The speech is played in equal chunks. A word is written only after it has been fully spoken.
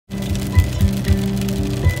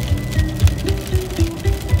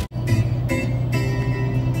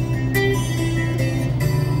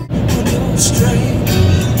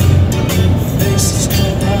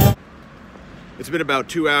been about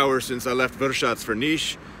 2 hours since I left Vršac for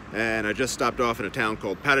Niš, and I just stopped off in a town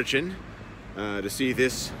called Paraćin to see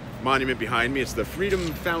this monument behind me. It's the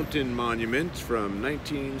Freedom Fountain Monument from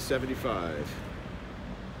 1975.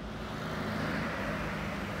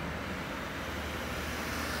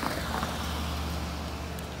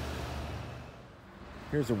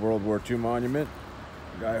 Here's a World War II monument.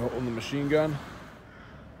 A guy holding the machine gun.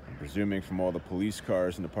 I'm presuming from all the police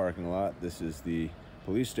cars in the parking lot, this is the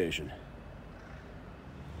police station.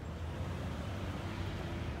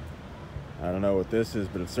 I don't know what this is,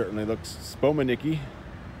 but it certainly looks Spomeniks-y.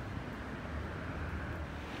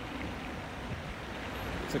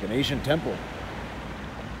 It's like an ancient temple.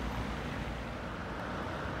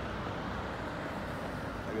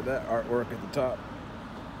 Look at that artwork at the top.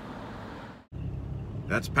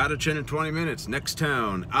 That's Paraćin in 20 minutes. Next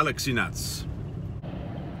town, Aleksinac.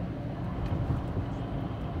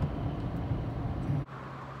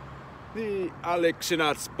 The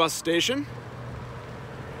Aleksinac bus station.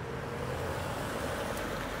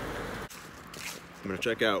 I'm going to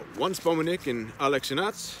check out one Spomenik in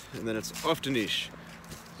Aleksinac, and then it's off to Niš.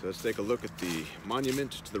 So let's take a look at the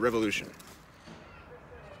monument to the revolution.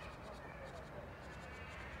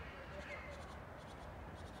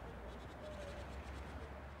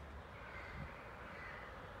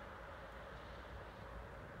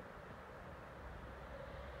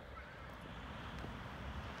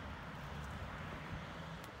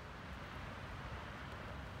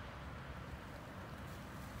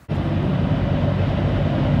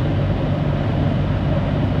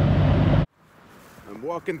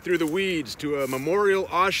 Walking through the weeds to a memorial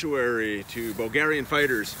ossuary to Bulgarian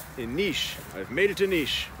fighters in Niš. I've made it to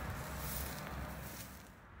Niš.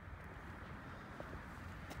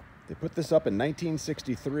 They put this up in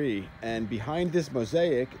 1963, and behind this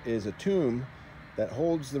mosaic is a tomb that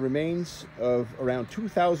holds the remains of around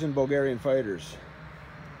 2,000 Bulgarian fighters.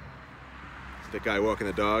 The guy walking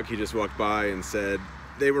the dog, he just walked by and said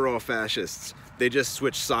they were all fascists. They just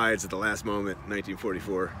switched sides at the last moment,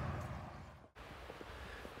 1944.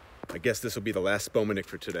 I guess this will be the last Spomenik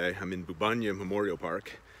for today. I'm in Bubanja Memorial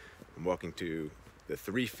Park. I'm walking to the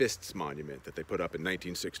Three Fists Monument that they put up in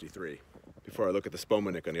 1963. Before I look at the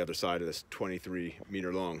Spomenik on the other side of this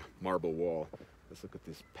 23-meter long marble wall, let's look at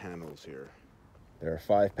these panels here. There are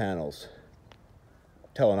 5 panels.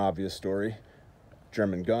 Tell an obvious story.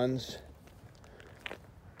 German guns,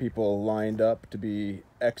 people lined up to be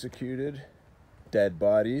executed, dead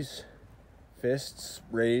bodies, fists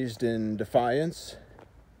raised in defiance.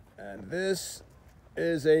 And this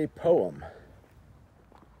is a poem.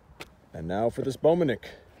 And now for the Spomenik.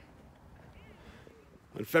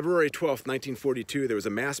 On February 12th, 1942, there was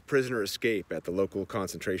a mass prisoner escape at the local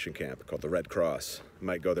concentration camp called the Red Cross. I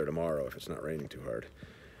might go there tomorrow if it's not raining too hard.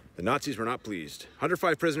 The Nazis were not pleased.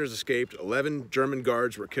 105 prisoners escaped, 11 German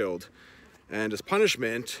guards were killed. And as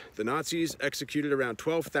punishment, the Nazis executed around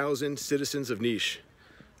 12,000 citizens of Niš,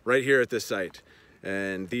 right here at this site.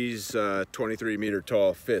 And these 23-meter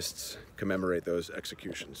tall fists commemorate those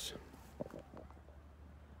executions.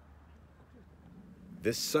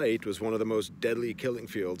 This site was one of the most deadly killing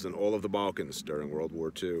fields in all of the Balkans during World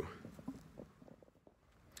War II.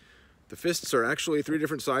 The fists are actually 3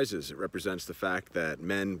 different sizes. It represents the fact that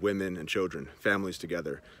men, women, and children, families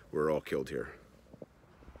together, were all killed here.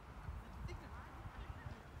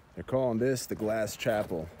 They're calling this the Glass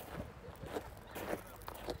Chapel.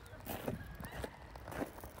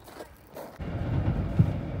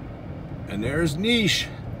 And there's Niš,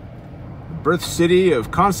 the birth city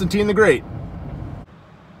of Constantine the Great.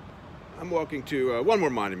 I'm walking to one more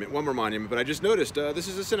monument, but I just noticed this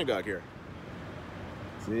is a synagogue here.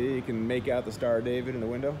 See, you can make out the Star of David in the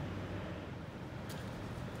window.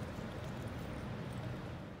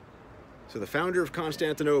 So the founder of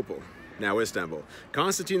Constantinople, now Istanbul,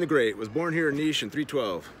 Constantine the Great, was born here in Niš in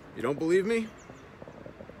 312. You don't believe me?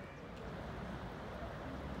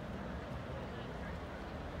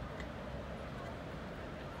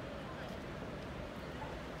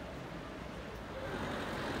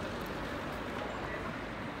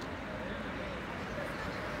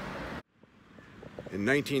 In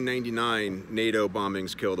 1999, NATO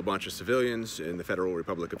bombings killed a bunch of civilians in the Federal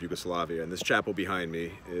Republic of Yugoslavia, and this chapel behind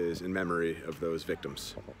me is in memory of those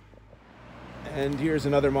victims. And here's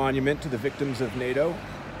another monument to the victims of NATO.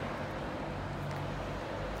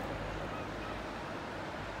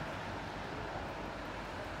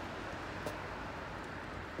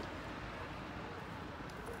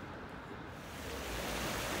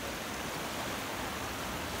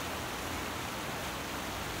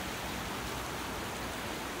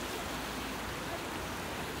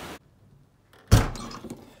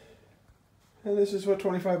 And this is what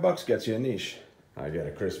 25 bucks gets you in Niš. I got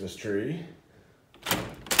a Christmas tree.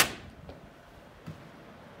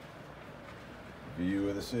 View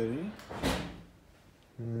of the city.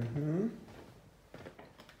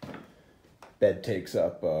 Bed takes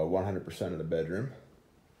up 100% of the bedroom.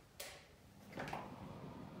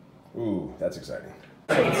 Ooh, that's exciting.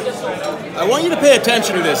 I want you to pay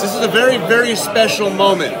attention to this. This is a very, very special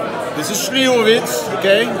moment. This is Šljivovic,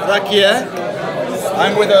 okay? Rakija.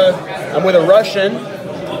 I'm with a Russian,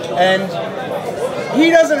 and he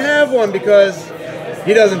doesn't have one because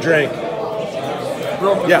he doesn't drink.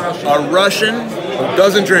 Yeah, a Russian who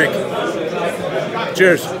doesn't drink.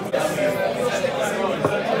 Cheers.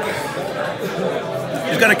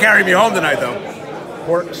 He's gonna carry me home tonight, though.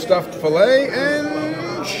 Pork stuffed fillet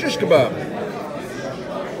and shish kebab.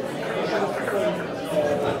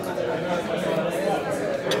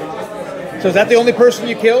 So is that the only person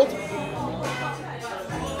you killed?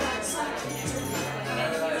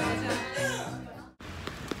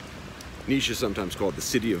 Niš is sometimes called the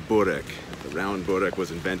city of Burek. The round Burek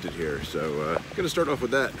was invented here, so I'm gonna start off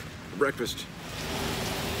with that for breakfast.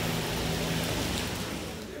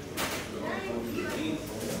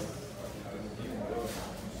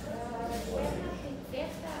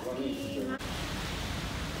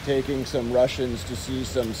 Taking some Russians to see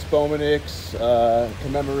some Spomeniks,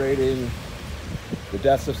 commemorating the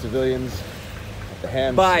deaths of civilians at the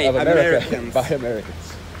hands of Americans. By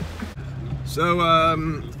Americans. So,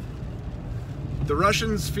 the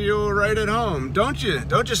Russians feel right at home, don't you?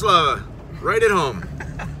 Don't you, Slava? Right at home.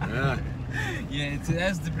 Yeah. Yeah, it's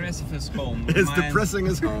as depressive as home. As depressing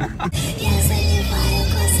as home.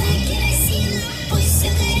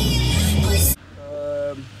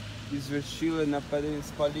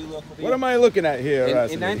 What am I looking at here?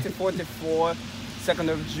 In 1944, 2nd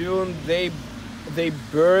of June, they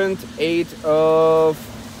burned 8 of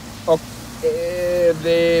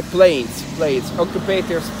the planes,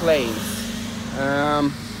 occupators' planes,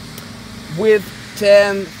 with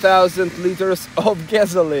 10,000 liters of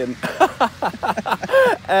gasoline.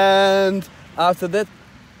 And after that,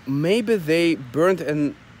 maybe they burned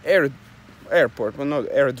an airport, well, not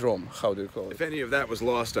airdrome, how do you call it? If any of that was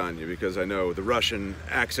lost on you, because I know the Russian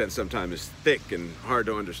accent sometimes is thick and hard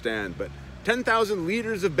to understand, but 10,000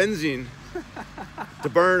 liters of benzene to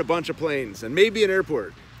burn a bunch of planes and maybe an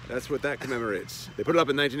airport. That's what that commemorates. They put it up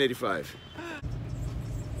in 1985.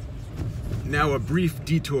 Now a brief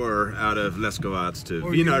detour out of Leskovac to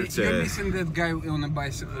Vinarce. You're missing that guy on a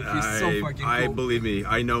bicycle. He's so fucking cool. Believe me,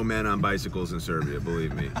 I know men on bicycles in Serbia,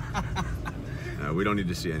 believe me. We don't need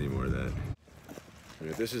to see any more of that.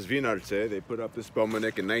 This is Vinarce. They put up this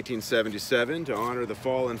Spomenik in 1977 to honor the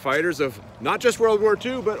fallen fighters of not just World War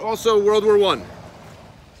II, but also World War I.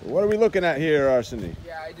 So what are we looking at here, Arseny?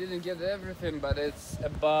 Yeah, I didn't get everything, but it's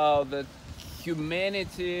about that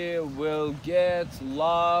humanity will get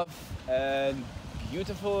love and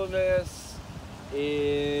beautifulness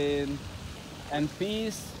and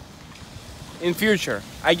peace in future.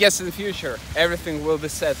 I guess in the future everything will be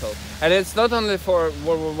settled, and it's not only for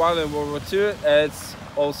World War I and World War II, it's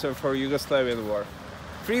also for Yugoslavian war.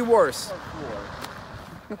 3 wars.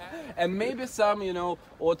 And maybe some, you know,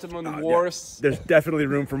 Ottoman wars. Yeah. There's definitely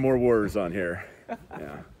room for more wars on here.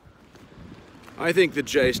 Yeah. I think the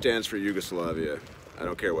J stands for Yugoslavia. I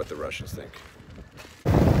don't care what the Russians think.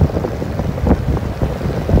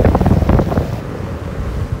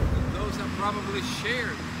 Those are probably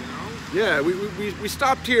shared, you know? Yeah, we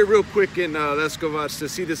stopped here real quick in Leskovac to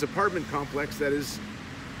see this apartment complex that is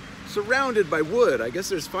surrounded by wood. I guess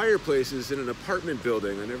there's fireplaces in an apartment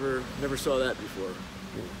building. I never saw that before.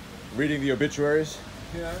 Reading the obituaries?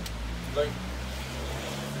 Yeah, like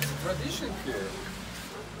it's a tradition here.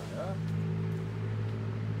 Yeah.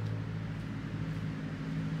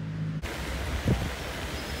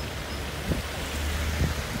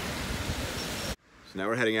 So now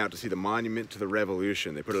we're heading out to see the Monument to the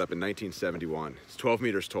Revolution. They put it up in 1971. It's 12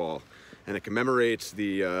 meters tall, and it commemorates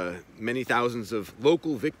the many thousands of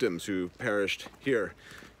local victims who perished here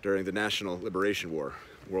during the National Liberation War,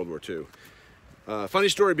 World War II. Funny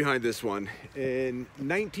story behind this one. In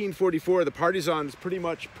 1944, the partisans pretty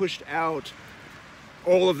much pushed out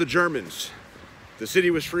all of the Germans. The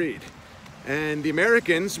city was freed. And the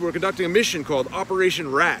Americans were conducting a mission called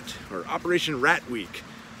Operation Rat, or Operation Rat Week,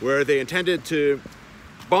 where they intended to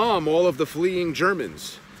bomb all of the fleeing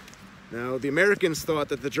Germans. Now, the Americans thought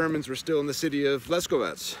that the Germans were still in the city of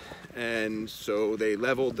Leskovac, and so they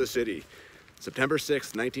leveled the city. September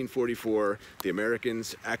 6th, 1944, the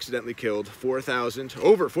Americans accidentally killed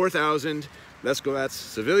over 4,000 Leskovac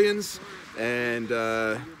civilians, and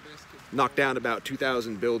knocked down about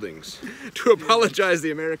 2,000 buildings. To apologize,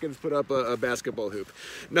 the Americans put up a basketball hoop.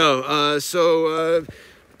 No,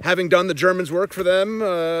 having done the Germans' work for them,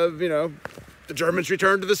 you know, the Germans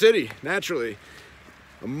returned to the city, naturally.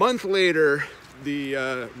 A month later,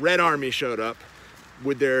 the Red Army showed up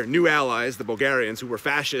with their new allies, the Bulgarians, who were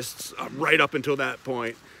fascists right up until that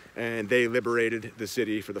point, and they liberated the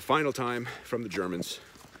city for the final time from the Germans.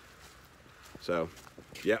 So,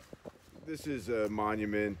 yep. This is a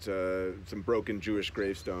monument, some broken Jewish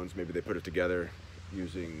gravestones. Maybe they put it together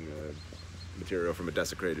using material from a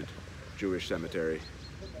desecrated Jewish cemetery.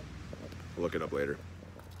 We'll look it up later.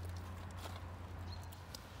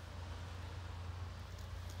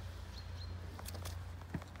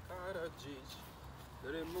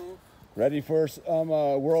 Ready for some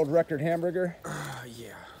world record hamburger?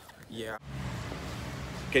 Yeah.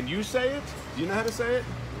 Can you say it? Do you know how to say it?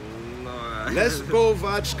 No.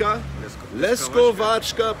 Leskovac,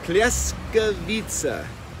 Pleskavica.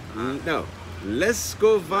 No,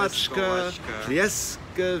 Leskovac,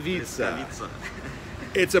 Pleskavica.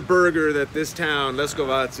 It's a burger that this town,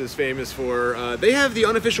 Leskovac, is famous for. They have the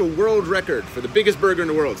unofficial world record for the biggest burger in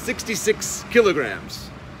the world, 66 kilograms.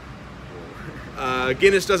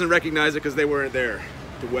 Guinness doesn't recognize it because they weren't there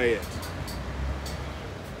to weigh it.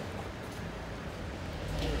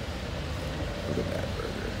 Look at that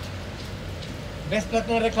burger.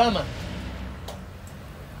 Besplatna reklama.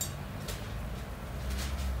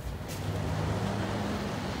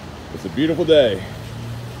 It's a beautiful day.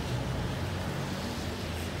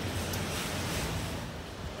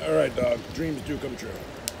 All right, dog. Dreams do come true.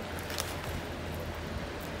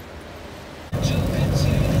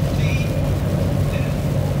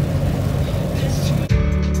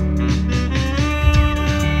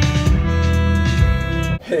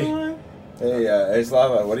 Hey,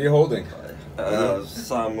 Slava, what are you holding?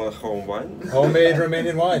 Some home wine. Homemade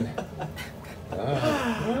Romanian wine.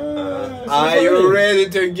 Are you ready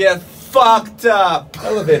to get fucked up?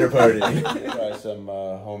 Elevator party. Try some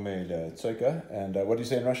homemade tsoika. And what do you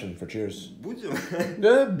say in Russian for cheers?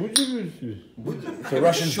 So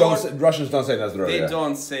Russians don't say na zdrowie. They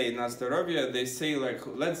don't say na zdrowie, they say like,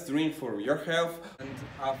 let's drink for your health. And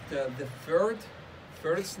after the third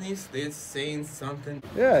sneeze, they're saying something.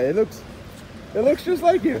 Yeah, it looks just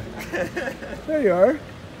like you. There you are.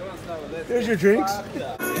 There's your drinks.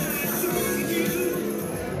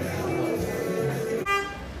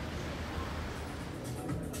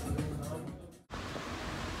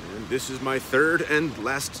 And this is my third and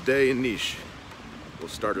last day in Niš. We'll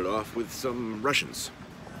start it off with some Russians.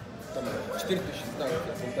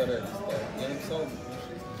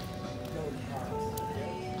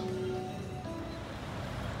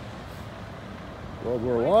 World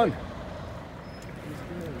War I.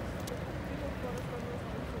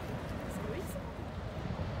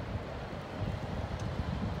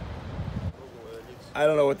 I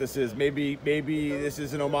don't know what this is. Maybe this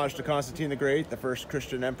is an homage to Constantine the Great, the first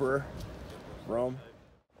Christian emperor of Rome.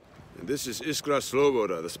 And this is Iskra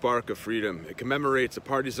Sloboda, the spark of freedom. It commemorates a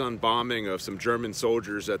partisan bombing of some German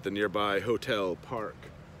soldiers at the nearby Hotel Park.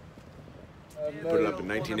 Put it up in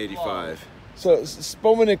 1985. So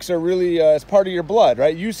Spomeniks are really it's part of your blood,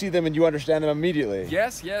 right? You see them and you understand them immediately.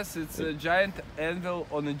 Yes, it's a giant anvil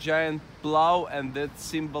on a giant plow, and that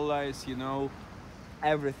symbolizes, you know,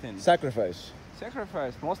 everything. Sacrifice.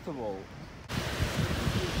 Sacrifice, most of all.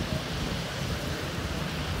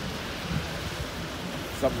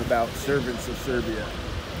 Something about servants of Serbia.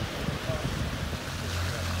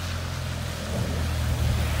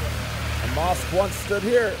 A mosque once stood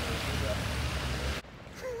here.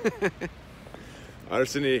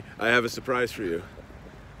 Arseny, I have a surprise for you.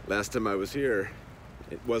 Last time I was here,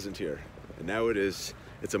 it wasn't here. And now it is.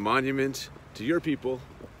 It's a monument to your people,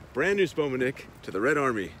 brand new Spomenik, to the Red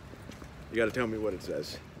Army. You gotta tell me what it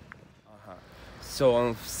says. So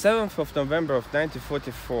on 7th of November of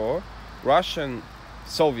 1944, Russian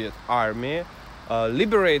Soviet army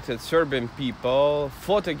liberated Serbian people,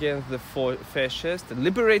 fought against the fascists,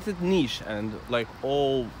 liberated Niš, and like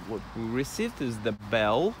all what we received is the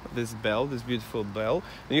bell, this beautiful bell.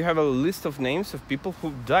 And you have a list of names of people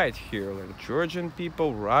who died here, like Georgian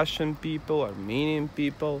people, Russian people, Armenian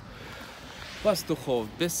people. Do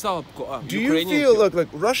you feel, look,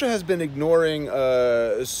 Russia has been ignoring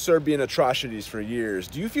Serbian atrocities for years.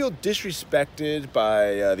 Do you feel disrespected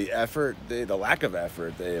by the effort, the lack of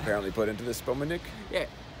effort they apparently put into this Spomenik? Yeah,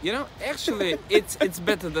 you know, actually, it's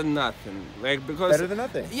better than nothing. Like, because better than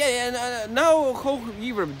nothing. Yeah, now whole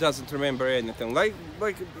Europe doesn't remember anything. Like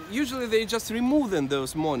usually they just remove them,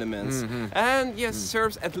 those monuments. And yes,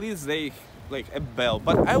 Serbs at least they like a bell,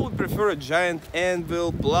 but I would prefer a giant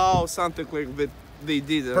anvil, plow, something like with they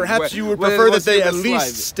did. Perhaps you would prefer that they at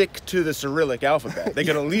least stick to the Cyrillic alphabet. They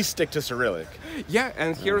could at least stick to Cyrillic. Yeah,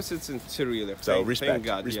 and here it's in Cyrillic. So thank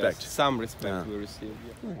God, respect. Yes. Some respect we received.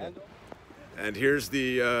 Yeah. And here's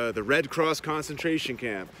the Red Cross concentration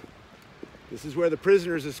camp. This is where the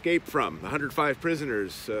prisoners escaped from, the 105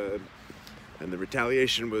 prisoners. And the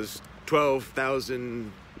retaliation was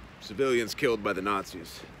 12,000 civilians killed by the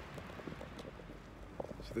Nazis.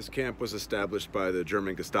 So this camp was established by the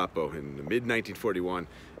German Gestapo in mid-1941.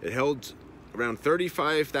 It held around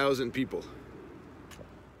 35,000 people.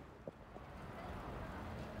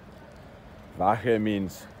 Wache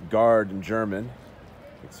means guard in German.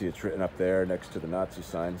 You can see it's written up there next to the Nazi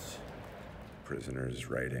signs. Prisoners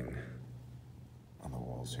writing on the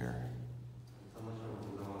walls here.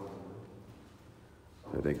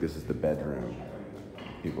 I think this is the bedroom.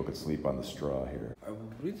 People could sleep on the straw here. I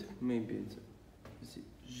will read. Maybe it's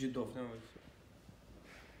Żydów. No,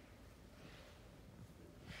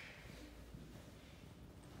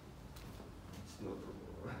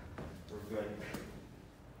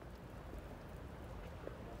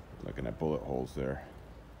 Looking at bullet holes there.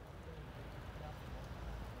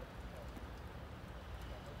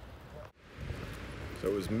 So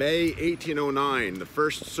it was May 1809. The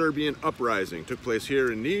first Serbian uprising took place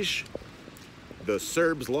here in Niš. The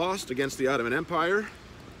Serbs lost against the Ottoman Empire,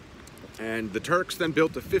 and the Turks then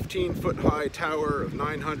built a 15-foot-high tower of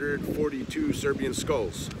 942 Serbian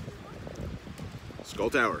skulls. Skull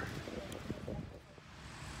Tower.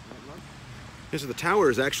 Yeah, so the tower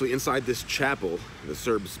is actually inside this chapel. The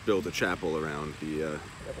Serbs built a chapel around the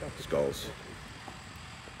skulls.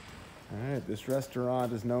 All right, this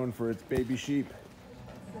restaurant is known for its baby sheep.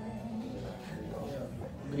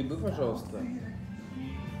 Грибы, пожалуйста.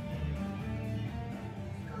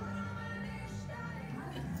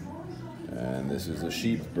 And this is a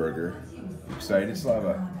sheep burger. Excited,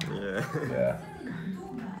 Slava? Yeah. Yeah.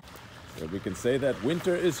 So we can say that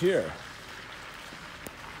winter is here.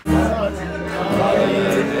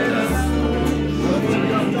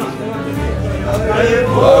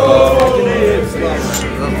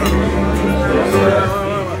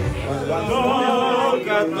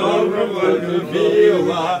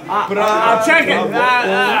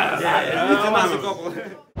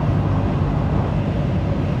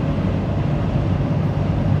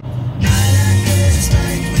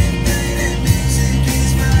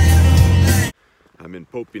 I'm in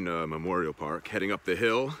Popina Memorial Park, heading up the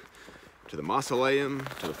hill to the mausoleum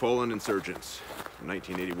to the fallen insurgents from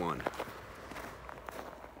 1981.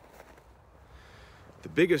 The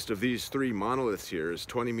biggest of these three monoliths here is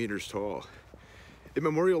 20 meters tall. It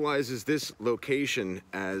memorializes this location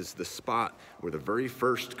as the spot where the very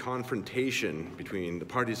first confrontation between the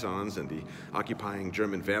partisans and the occupying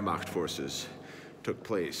German Wehrmacht forces took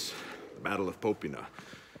place, the Battle of Popina.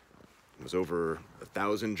 It was over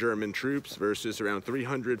 1,000 German troops versus around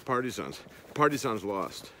 300 partisans. The partisans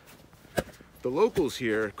lost. The locals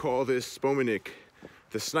here call this Spomenik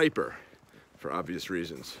the sniper, for obvious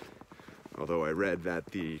reasons. Although I read that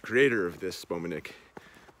the creator of this Spomenik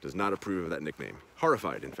does not approve of that nickname.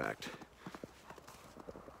 Horrified, in fact.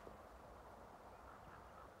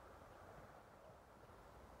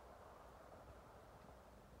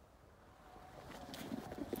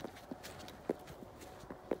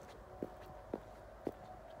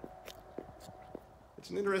 It's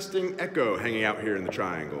an interesting echo hanging out here in the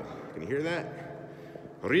triangle. Can you hear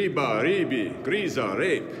that? Riba, ribi, griza,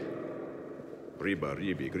 rape. Riba,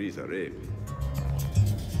 ribi, griza, rape.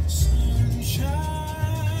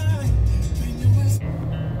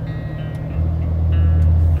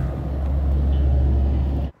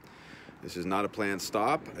 This is not a planned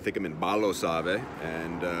stop. I think I'm in Balosave,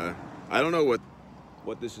 and I don't know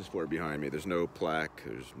what this is for behind me. There's no plaque.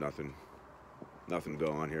 There's nothing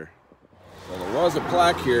going on here. Well, there was a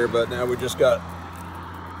plaque here, but now we just got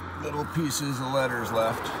little pieces of letters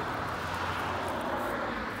left.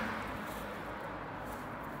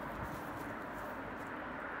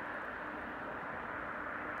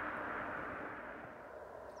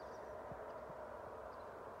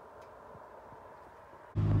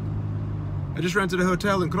 I just rented a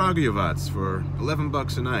hotel in Kragujevac for 11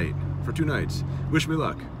 bucks a night for 2 nights. Wish me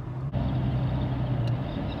luck.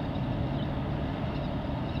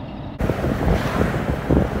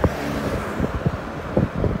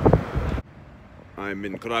 I'm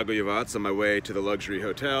in Kragujevac on my way to the luxury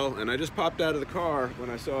hotel, and I just popped out of the car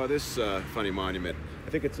when I saw this funny monument.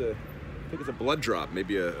 I think it's a blood drop,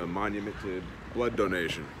 maybe a monument to blood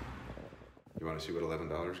donation. You want to see what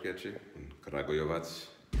 $11 gets you in Kragujevac?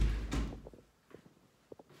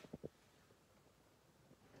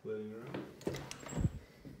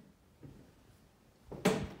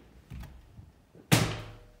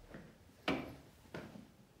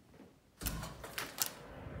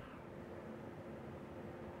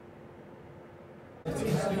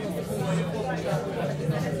 I'm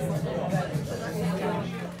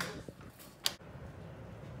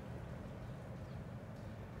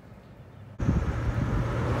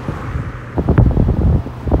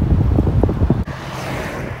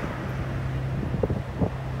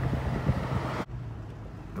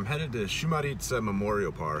headed to Šumarīca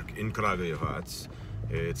Memorial Park in Kragujevac.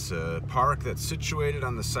 It's a park that's situated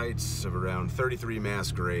on the sites of around 33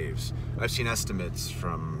 mass graves. I've seen estimates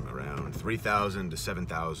from around 3,000 to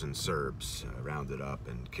 7,000 Serbs rounded up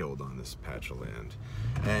and killed on this patch of land.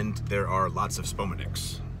 And there are lots of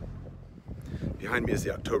Spomeniks. Behind me is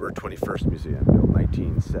the October 21st Museum, built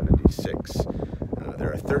 1976.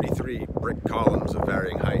 There are 33 brick columns of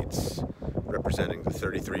varying heights, representing the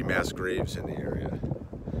 33 mass graves in the area.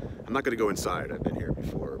 I'm not going to go inside, I've been here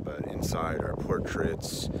before, but inside are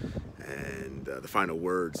portraits and the final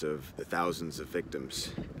words of the thousands of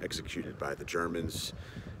victims executed by the Germans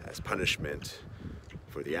as punishment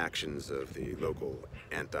for the actions of the local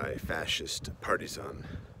anti-fascist partisan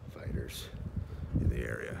fighters in the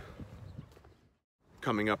area.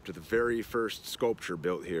 Coming up to the very first sculpture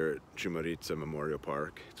built here at Šumarīca Memorial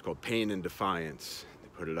Park. It's called Pain and Defiance. They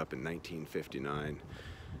put it up in 1959.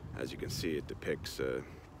 As you can see, it depicts a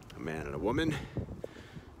man and a woman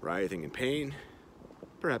writhing in pain,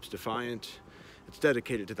 perhaps defiant. It's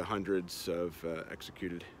dedicated to the hundreds of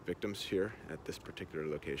executed victims here at this particular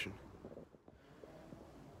location.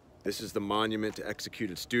 This is the monument to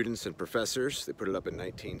executed students and professors. They put it up in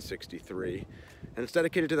 1963. And it's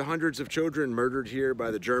dedicated to the hundreds of children murdered here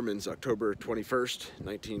by the Germans October 21st,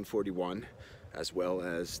 1941, as well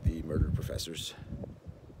as the murdered professors.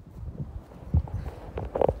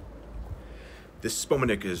 This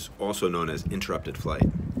Spomenik is also known as interrupted flight.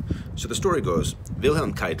 So the story goes,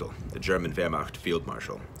 Wilhelm Keitel, the German Wehrmacht field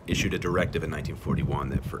marshal, issued a directive in 1941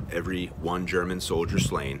 that for every one German soldier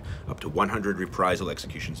slain, up to 100 reprisal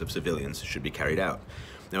executions of civilians should be carried out.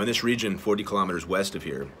 Now in this region, 40 kilometers west of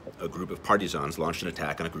here, a group of partisans launched an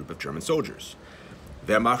attack on a group of German soldiers.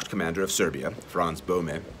 Wehrmacht commander of Serbia, Franz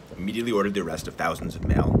Böhme, immediately ordered the arrest of thousands of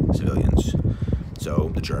male civilians.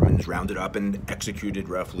 So the Germans rounded up and executed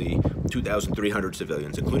roughly 2,300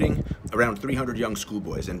 civilians, including around 300 young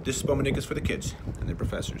schoolboys, and this Spomenik is for the kids and their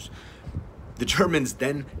professors. The Germans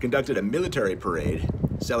then conducted a military parade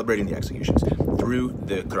celebrating the executions through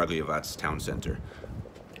the Kragujevac town center.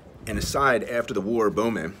 And aside, after the war,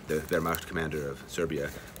 Böhme, the Wehrmacht commander of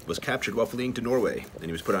Serbia, was captured while fleeing to Norway, and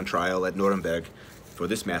he was put on trial at Nuremberg for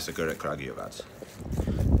this massacre at Kragujevac.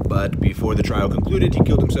 But before the trial concluded, he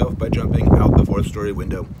killed himself by jumping out the fourth-story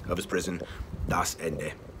window of his prison, Das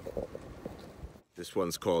Ende. This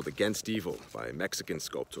one's called Against Evil by Mexican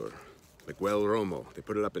sculptor Miguel Romo. They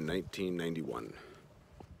put it up in 1991.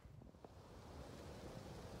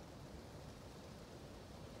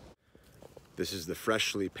 This is the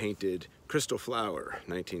freshly painted Crystal Flower,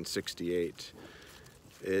 1968.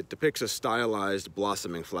 It depicts a stylized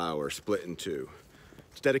blossoming flower split in two.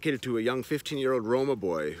 It's dedicated to a young 15-year-old Roma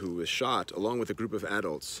boy who was shot along with a group of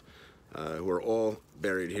adults who are all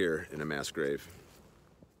buried here in a mass grave.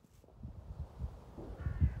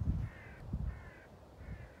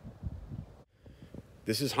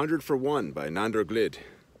 This is 100 for 1 by Nandor Glid.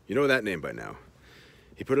 You know that name by now.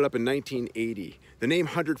 He put it up in 1980. The name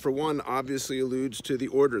 100 for 1 obviously alludes to the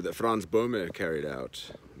order that Franz Böhme carried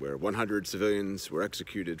out, where 100 civilians were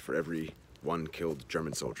executed for every one killed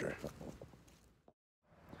German soldier.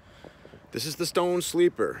 This is the Stone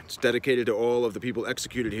Sleeper. It's dedicated to all of the people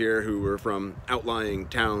executed here who were from outlying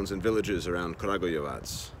towns and villages around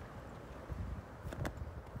Kragujevac.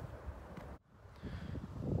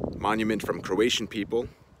 Monument from Croatian people,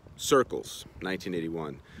 Circles,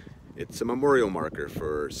 1981. It's a memorial marker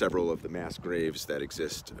for several of the mass graves that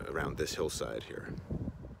exist around this hillside here.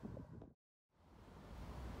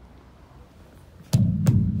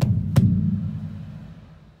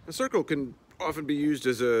 A circle can often be used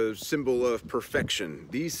as a symbol of perfection.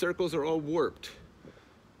 These circles are all warped.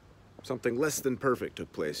 Something less than perfect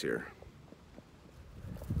took place here.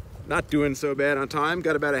 Not doing so bad on time.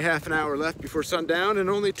 Got about a half an hour left before sundown and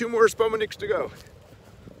only 2 more Spomeniks to go.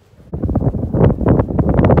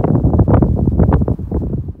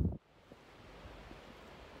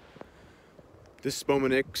 This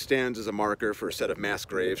Spomenik stands as a marker for a set of mass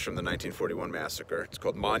graves from the 1941 massacre. It's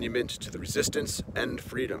called Monument to the Resistance and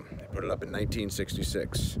Freedom. They put it up in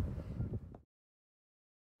 1966.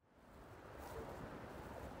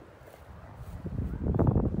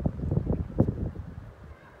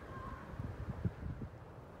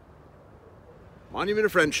 Monument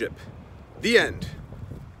of Friendship. The end.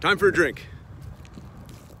 Time for a drink.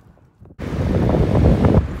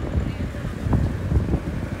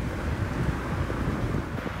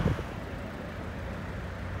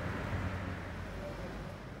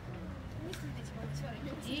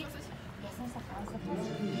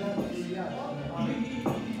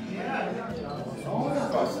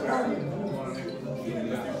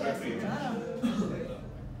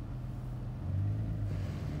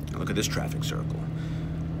 at this traffic circle.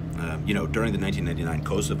 You know, during the 1999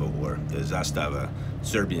 Kosovo War, the Zastava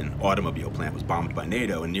Serbian automobile plant was bombed by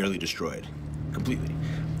NATO and nearly destroyed, completely.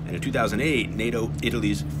 And in 2008,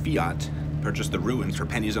 Italy's Fiat purchased the ruins for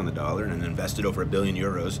pennies on the dollar and invested over €1 billion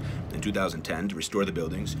in 2010 to restore the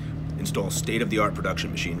buildings, install state-of-the-art production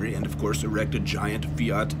machinery, and of course erect a giant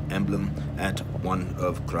Fiat emblem at one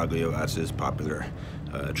of Kragujevac's popular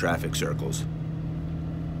traffic circles.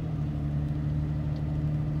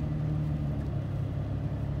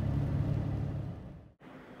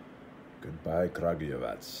 Goodbye,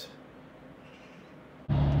 Kragujevac.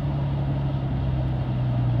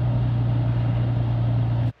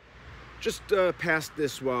 Just past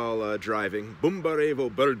this while driving.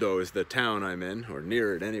 Bumbarevo Brdo is the town I'm in, or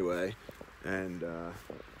near it anyway. And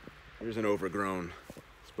here's an overgrown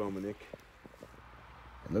Spomenik.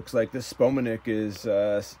 It looks like this Spomenik is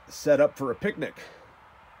set up for a picnic.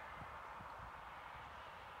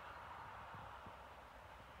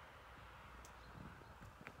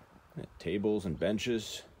 Tables and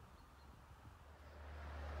benches.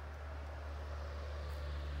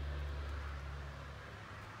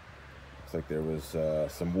 Looks like there was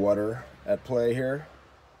some water at play here.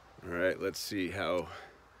 All right, let's see how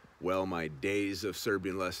well my days of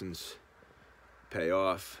Serbian lessons pay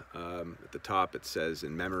off. At the top it says,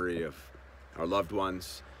 in memory of our loved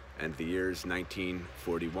ones, and the years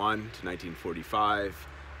 1941 to 1945,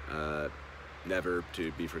 never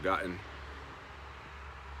to be forgotten.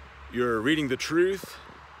 You're reading the truth.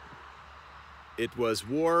 It was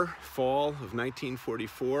war, fall of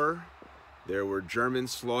 1944. There were German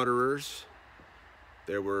slaughterers.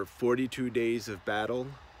 There were 42 days of battle.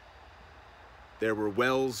 There were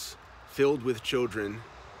wells filled with children.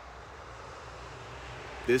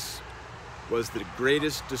 This was the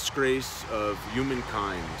greatest disgrace of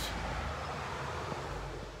humankind.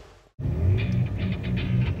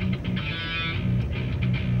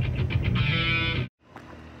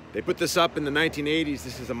 They put this up in the 1980s.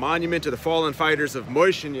 This is a monument to the fallen fighters of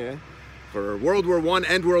Mojšinje for World War I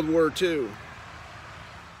and World War II.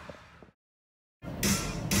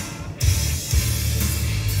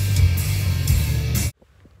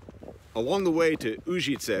 Along the way to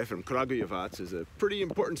Užice from Kragujevac is a pretty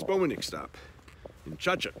important Spomenik stop in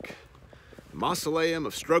Čačak, a mausoleum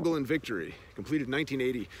of struggle and victory, completed in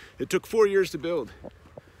 1980. It took 4 years to build.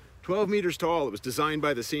 12 meters tall, it was designed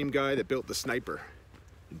by the same guy that built the Sniper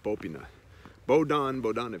in Bopina, Bodan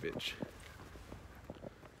Bodanovic.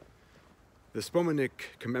 The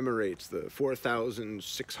Spomenik commemorates the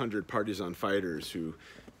 4,600 partisan fighters who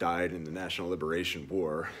died in the National Liberation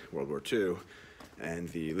War, World War II, and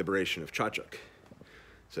the liberation of Čačak.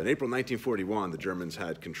 So in April 1941, the Germans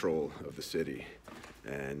had control of the city.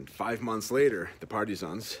 And 5 months later, the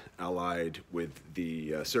partisans, allied with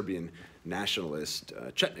the Serbian nationalist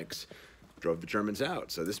Chetniks, drove the Germans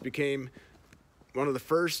out. So this became one of the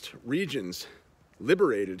first regions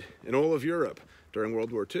liberated in all of Europe during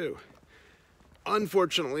World War II.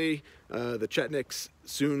 Unfortunately, the Chetniks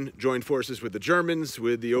soon joined forces with the Germans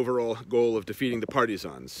with the overall goal of defeating the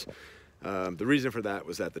partisans. The reason for that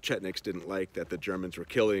was that the Chetniks didn't like that the Germans were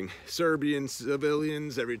killing Serbian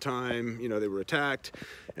civilians every time, they were attacked.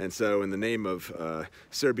 And so in the name of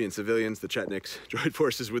Serbian civilians, the Chetniks joined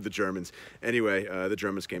forces with the Germans. Anyway, the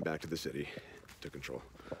Germans came back to the city, took control.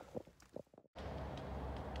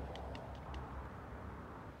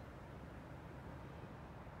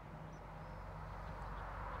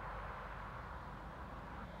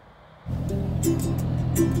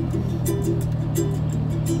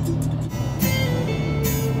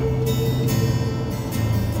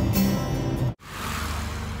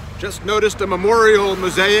 Just noticed a memorial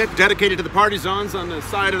mosaic dedicated to the partisans on the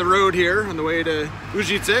side of the road here on the way to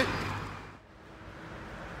Užice.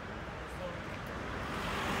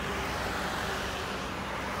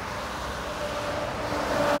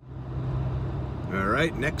 All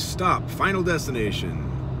right, next stop, final destination,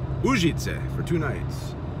 Užice for 2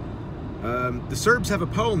 nights. The Serbs have a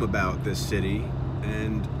poem about this city,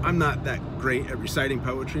 and I'm not that great at reciting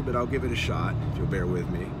poetry, but I'll give it a shot if you'll bear with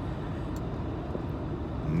me.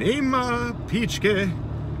 Nema pičke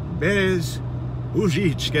bez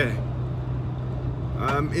Užičke.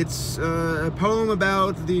 It's a poem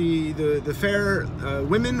about the fair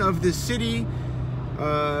women of this city.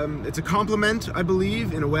 It's a compliment, I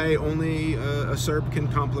believe, in a way only a Serb can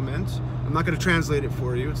compliment. I'm not going to translate it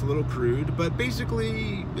for you, it's a little crude, but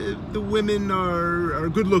basically the women are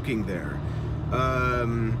good looking there.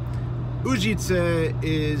 Užice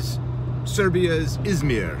is Serbia's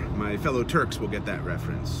Izmir. My fellow Turks will get that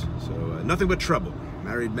reference. So nothing but trouble.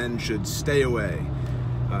 Married men should stay away.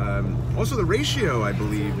 Also, the ratio, I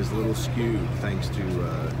believe, is a little skewed thanks to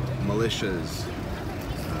militias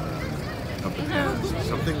of the past.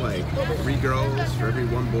 Something like 3 girls for every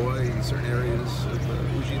 1 boy in certain areas of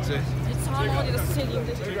Užice.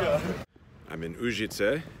 I'm in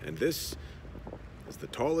Užice, and this is the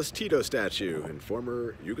tallest Tito statue in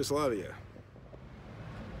former Yugoslavia.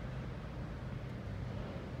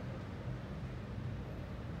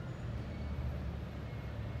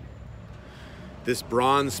 This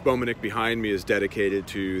bronze Spomenik behind me is dedicated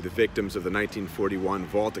to the victims of the 1941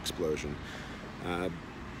 vault explosion.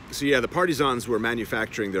 So yeah, the partisans were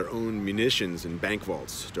manufacturing their own munitions in bank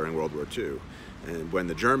vaults during World War II. And when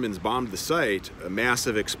the Germans bombed the site, a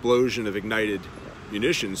massive explosion of ignited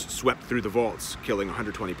munitions swept through the vaults, killing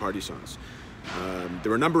 120 partisans. There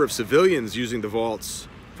were a number of civilians using the vaults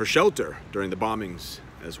for shelter during the bombings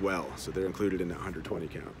as well, so they're included in that 120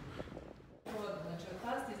 count.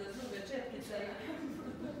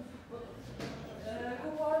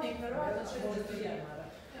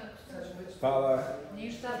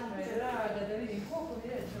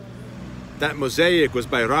 That mosaic was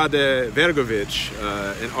by Rade Vergovic,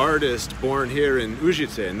 an artist born here in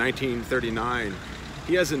Užice in 1939.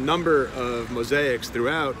 He has a number of mosaics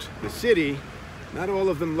throughout the city, not all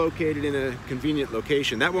of them located in a convenient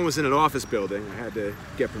location. That one was in an office building. I had to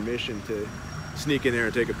get permission to sneak in there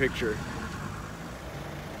and take a picture.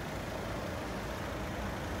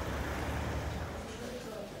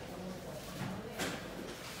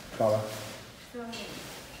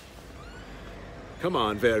 Come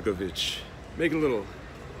on, Vergovic. Make it a little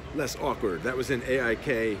less awkward. That was in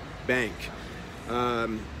AIK Bank.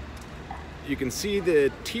 You can see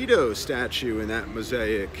the Tito statue in that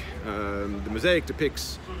mosaic. The mosaic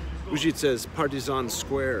depicts Užice's Partisan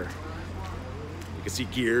Square. You can see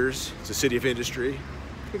gears. It's a city of industry.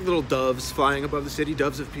 Look at little doves flying above the city,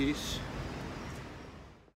 doves of peace.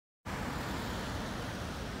 You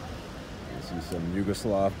see some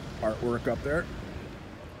Yugoslav artwork up there.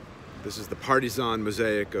 This is the Partisan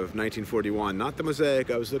mosaic of 1941. Not the mosaic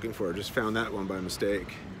I was looking for, just found that one by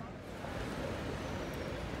mistake.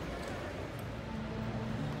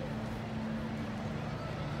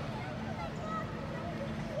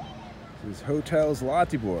 This is Hotel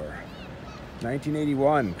Zlatibor,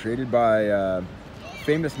 1981, created by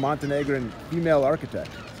famous Montenegrin female architect,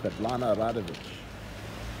 Svetlana Radovic.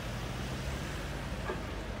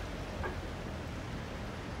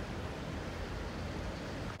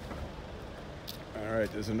 All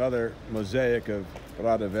right, there's another mosaic of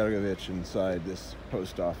Rade Vergovic inside this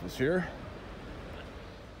post office here.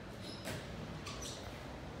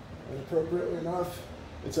 And appropriately enough,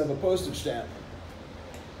 it's of a postage stamp.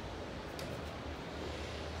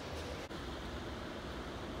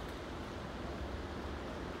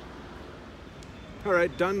 All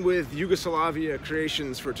right, done with Yugoslavia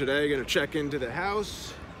creations for today. Gonna check into the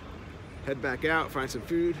house, head back out, find some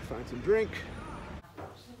food, find some drink.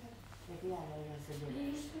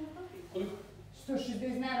 160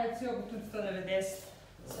 dinara, cijelu tu 190.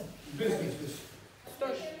 Bez.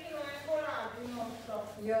 160.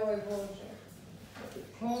 Joj Bože.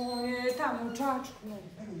 Ovo je tamo u Čačku.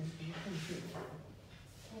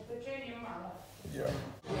 Opečenje malo. Ja.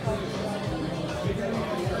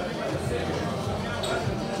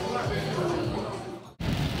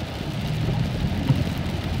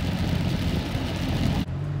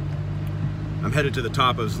 I'm headed to the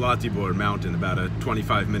top of Zlatibor mountain, about a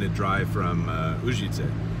 25-minute drive from Užice,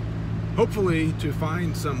 hopefully to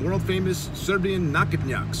find some world-famous Serbian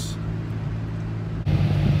nakitnjaks.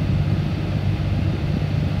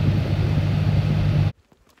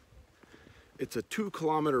 It's a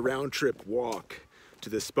 2-kilometer round-trip walk to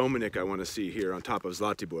the Spomenik I want to see here on top of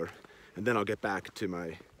Zlatibor, and then I'll get back to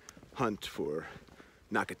my hunt for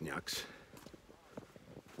nakitnjaks.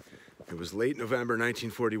 It was late November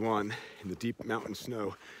 1941 in the deep mountain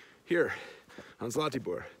snow here on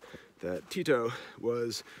Zlatibor that Tito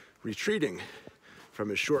was retreating from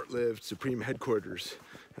his short-lived supreme headquarters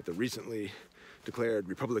at the recently declared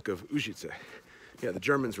Republic of Užice. Yeah, the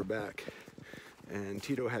Germans were back, and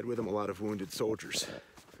Tito had with him a lot of wounded soldiers.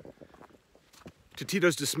 To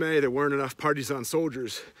Tito's dismay, there weren't enough partisan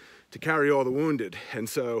soldiers to carry all the wounded, and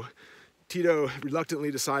so Tito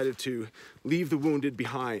reluctantly decided to leave the wounded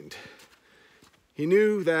behind. He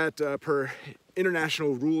knew that per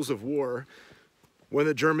international rules of war, when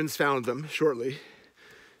the Germans found them shortly,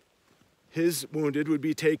 his wounded would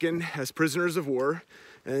be taken as prisoners of war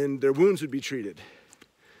and their wounds would be treated.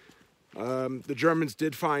 The Germans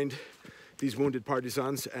did find these wounded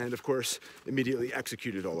partisans and, of course, immediately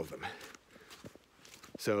executed all of them.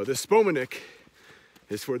 So this Spomenik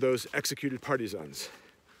is for those executed partisans.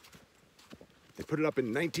 They put it up in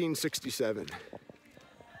 1967.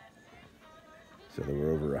 So there were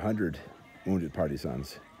over 100 wounded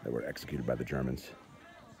partisans that were executed by the Germans.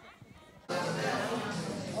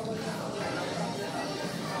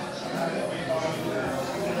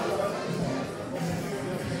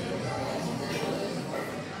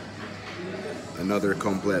 Another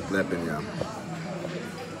complete Lepenia.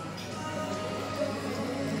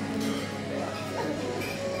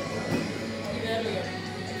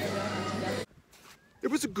 It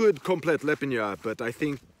was a good complete Lepenia, but I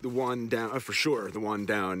think the one down, for sure, the one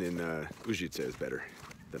down in Užice is better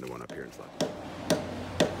than the one up here in Slav.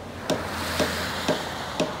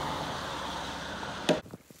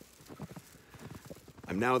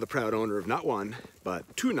 I'm now the proud owner of not one,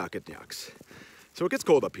 but 2 naketnjaks. So it gets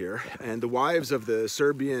cold up here, and the wives of the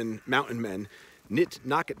Serbian mountain men knit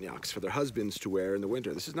naketnjaks for their husbands to wear in the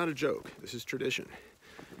winter. This is not a joke, this is tradition.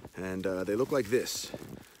 And they look like this.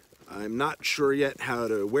 I'm not sure yet how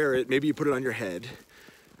to wear it. Maybe you put it on your head.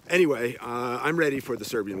 Anyway, I'm ready for the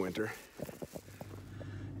Serbian winter.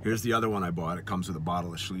 Here's the other one I bought. It comes with a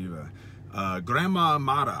bottle of Šljiva. Grandma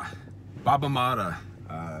Mara, Baba Mara,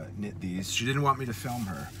 knit these. She didn't want me to film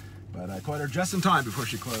her, but I caught her just in time before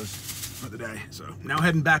she closed for the day. So now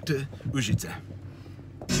heading back to Užice.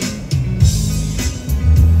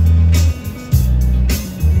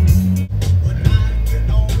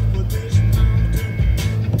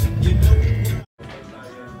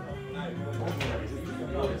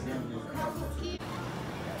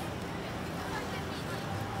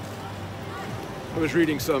 I was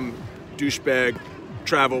reading some douchebag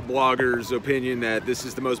travel blogger's opinion that this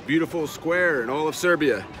is the most beautiful square in all of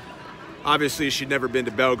Serbia. Obviously, she'd never been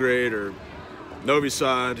to Belgrade or Novi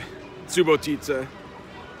Sad, Subotica,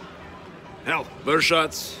 hell,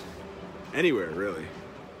 Vršac, anywhere really.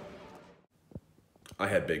 I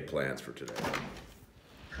had big plans for today.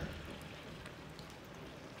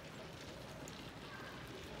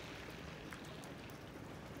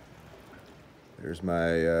 There's my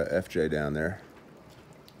FJ down there.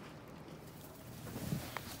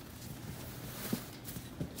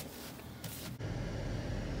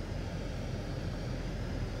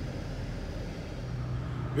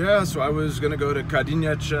 Yeah, so I was gonna go to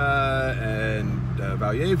Kadinjača and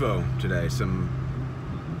Valjevo today. Some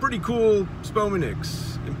pretty cool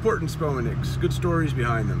Spomeniks, important Spomeniks, good stories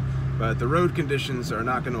behind them. But the road conditions are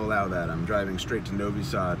not gonna allow that. I'm driving straight to Novi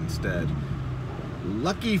Sad instead.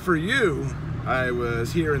 Lucky for you, I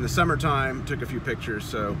was here in the summertime, took a few pictures,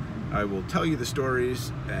 so I will tell you the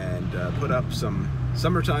stories and put up some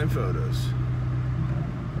summertime photos.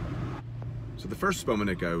 So the first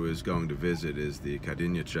Spomenik I was going to visit is the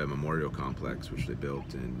Kadinjača Memorial Complex, which they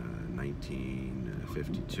built in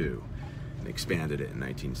 1952 and expanded it in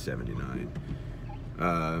 1979.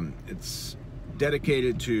 It's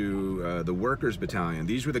dedicated to the Workers' Battalion.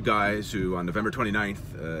 These were the guys who, on November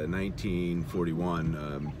 29th,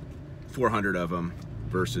 1941, 400 of them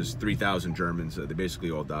versus 3,000 Germans, they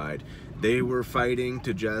basically all died. They were fighting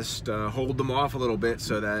to just hold them off a little bit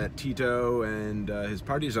so that Tito and his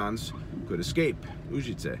partisans could escape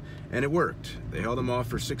Užice, and it worked. They held them off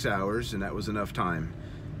for 6 hours, and that was enough time.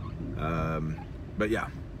 But yeah,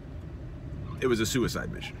 it was a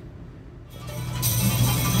suicide mission.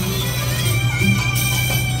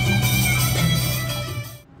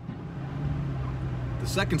 The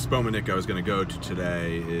second Spomenik I was going to go to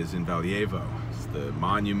today is in Valjevo. It's the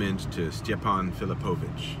monument to Stjepan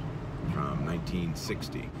Filipović from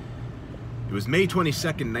 1960. It was May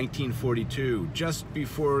 22nd, 1942, just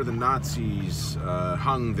before the Nazis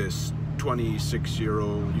hung this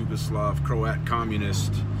 26-year-old Yugoslav Croat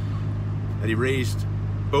communist, that he raised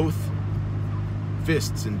both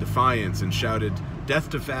fists in defiance and shouted, "Death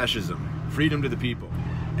to fascism, freedom to the people."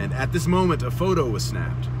 And at this moment, a photo was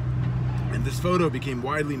snapped. And this photo became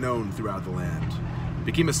widely known throughout the land. It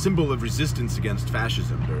became a symbol of resistance against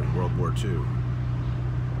fascism during World War II.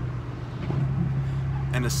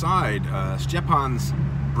 And aside, Stjepan's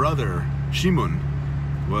brother, Šimun,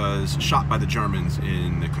 was shot by the Germans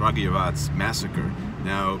in the Kragujevac massacre.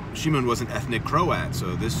 Now, Šimun was an ethnic Croat,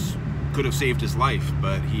 so this could have saved his life,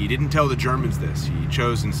 but he didn't tell the Germans this. He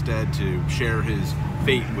chose instead to share his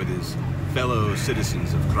fate with his fellow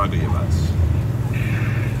citizens of Kragujevac.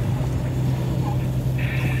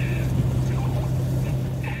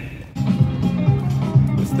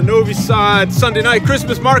 It's the Novi Sad Sunday night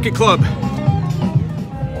Christmas Market Club.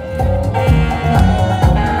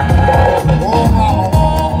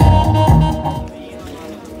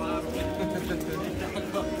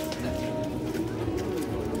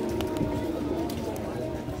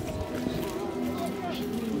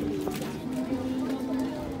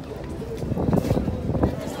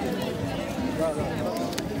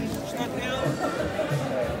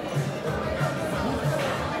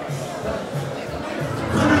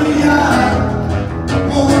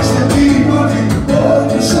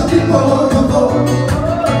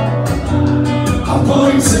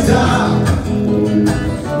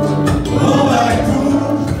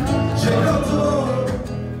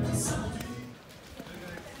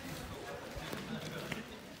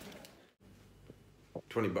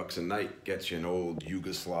 $5 a night gets you an old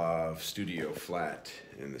Yugoslav studio flat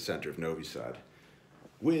in the center of Novi Sad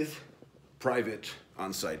with private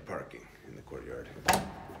on-site parking in the courtyard.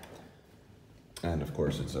 And of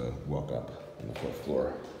course, it's a walk up on the 4th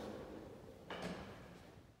floor.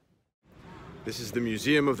 This is the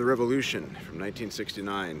Museum of the Revolution from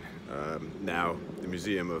 1969. Now the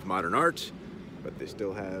Museum of Modern Art, but they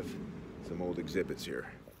still have some old exhibits here.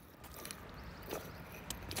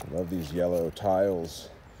 I love these yellow tiles.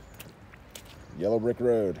 Yellow brick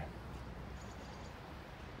road.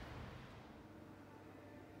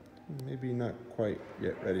 Maybe not quite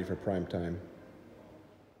yet ready for prime time.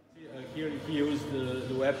 Here he used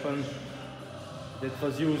the weapon that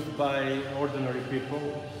was used by ordinary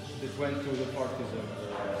people that went to the partisan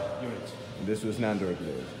units. And this was Nandor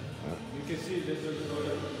Glue. You can see that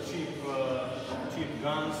there's cheap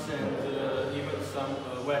guns and even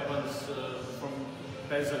some weapons from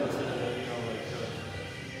peasants,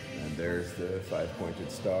 And there's the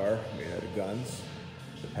 5-pointed star made out of guns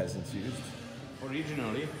the peasants used.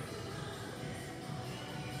 Originally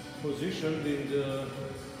positioned in the...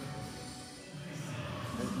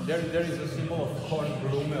 There is a symbol of corn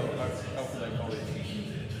bloom, or how could I call it?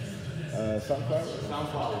 Sunflower?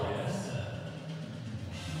 Sunflower, yes.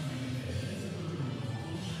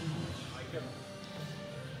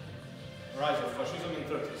 Rise of fascism in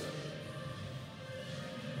 30s.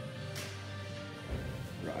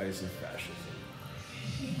 Rise of fascism.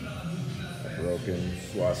 A broken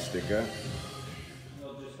swastika.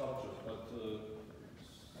 Not just sculptures, but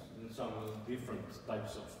in some different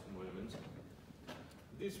types of movements.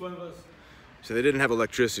 This one was... So they didn't have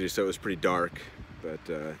electricity, so it was pretty dark, but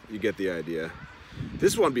you get the idea.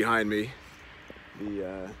 This one behind me,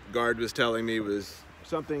 the guard was telling me, was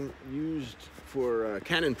something used for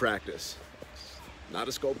cannon practice. Not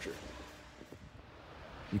a sculpture.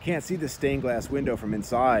 You can't see the stained glass window from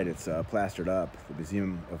inside. It's plastered up. The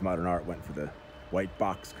Museum of Modern Art went for the white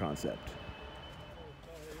box concept.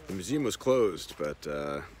 The museum was closed, but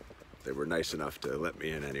they were nice enough to let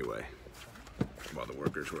me in anyway, while the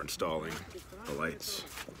workers were installing the lights.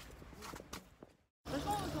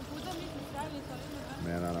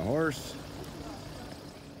 Man on a horse.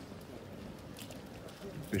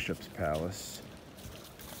 Bishop's Palace.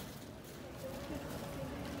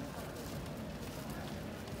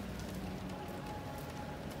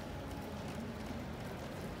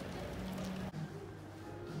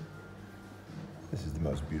 This is the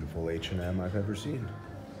most beautiful H&M I've ever seen.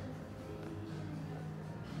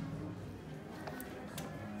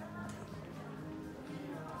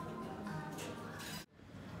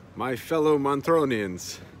 My fellow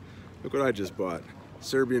Montronians, look what I just bought.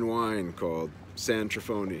 Serbian wine called San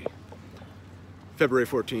Trifoni. February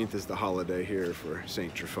 14th is the holiday here for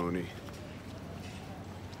Saint Trifoni.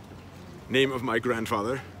 Name of my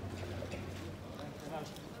grandfather.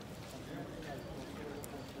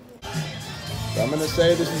 So I'm gonna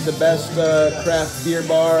say this is the best craft beer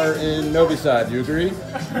bar in Novi Sad. You agree?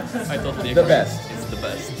 I totally agree. The best. It's the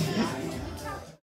best.